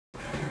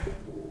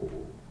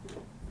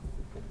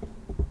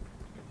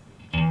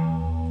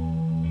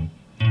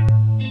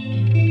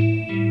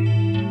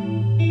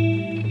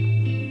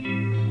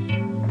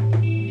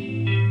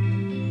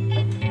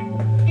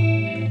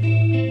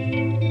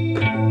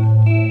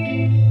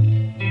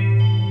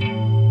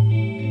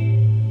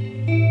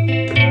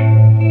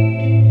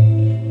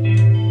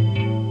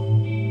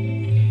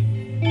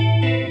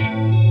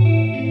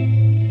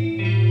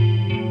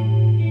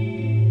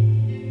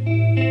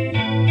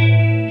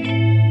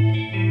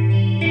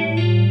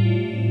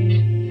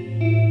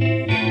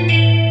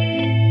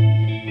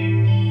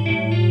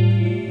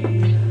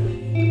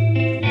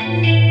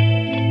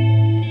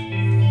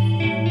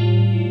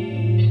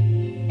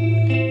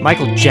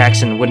Michael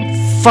Jackson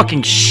wouldn't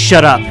fucking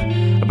shut up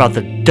about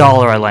the $1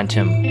 I lent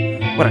him.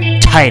 What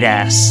a tight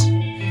ass.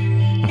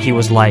 And he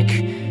was like,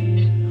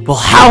 well,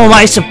 how am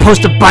I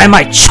supposed to buy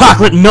my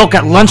chocolate milk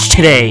at lunch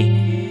today?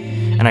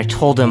 And I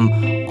told him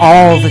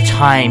all the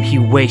time he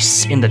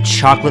wastes in the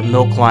chocolate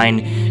milk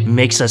line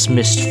makes us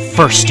miss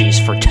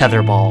firsties for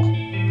tetherball.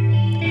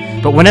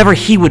 But whenever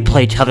he would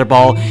play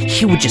tetherball,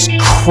 he would just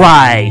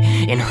cry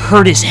and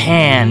hurt his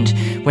hand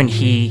when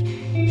he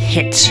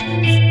hit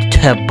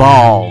the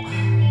ball,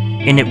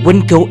 and it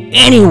wouldn't go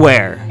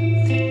anywhere.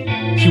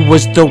 He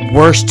was the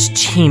worst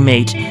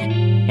teammate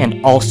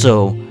and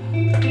also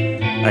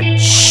a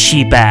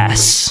cheap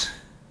ass.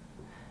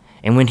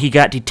 And when he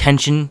got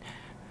detention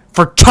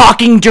for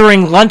talking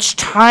during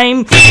lunchtime,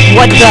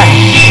 what the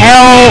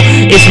hell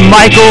is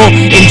Michael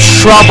in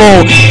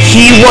trouble?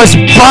 He was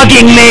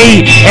bugging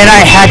me, and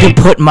I had to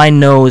put my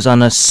nose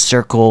on a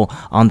circle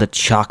on the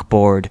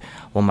chalkboard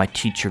while my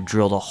teacher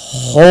drilled a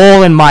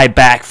hole in my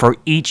back for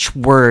each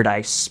word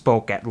I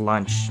spoke at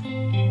lunch.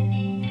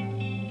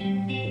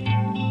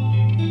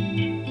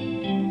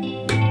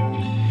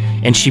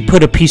 And she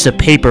put a piece of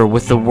paper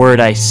with the word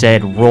I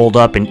said rolled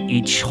up in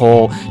each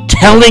hole,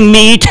 telling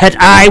me that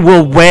I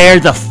will wear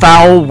the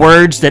foul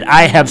words that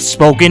I have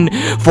spoken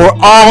for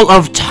all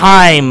of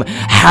time.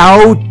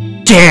 How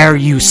dare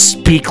you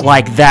speak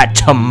like that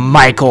to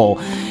Michael?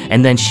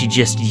 And then she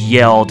just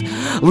yelled,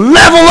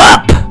 level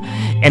up!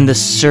 And the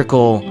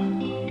circle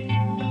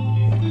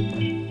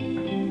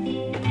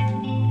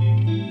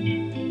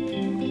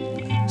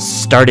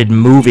started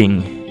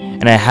moving,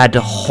 and I had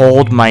to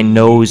hold my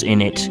nose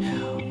in it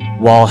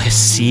while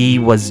C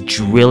was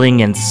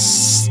drilling and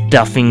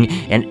stuffing,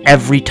 and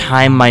every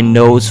time my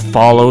nose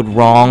followed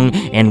wrong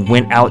and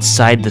went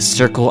outside the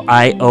circle,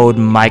 I owed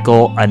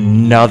Michael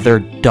another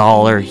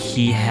 $1.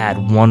 He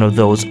had one of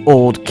those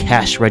old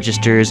cash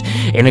registers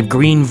and a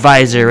green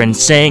visor and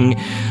sang,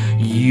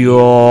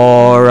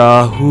 "You're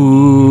a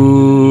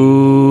hoo-hoo."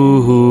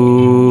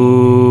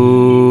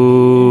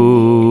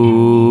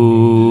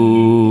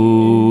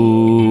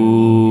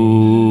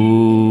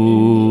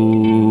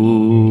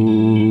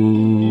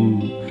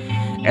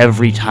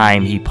 Every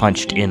time he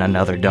punched in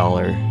another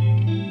 $1.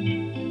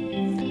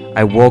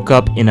 I woke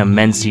up in a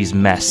Menzies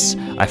mess.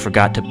 I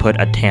forgot to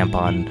put a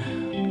tampon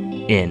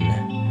in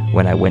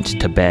when I went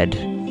to bed.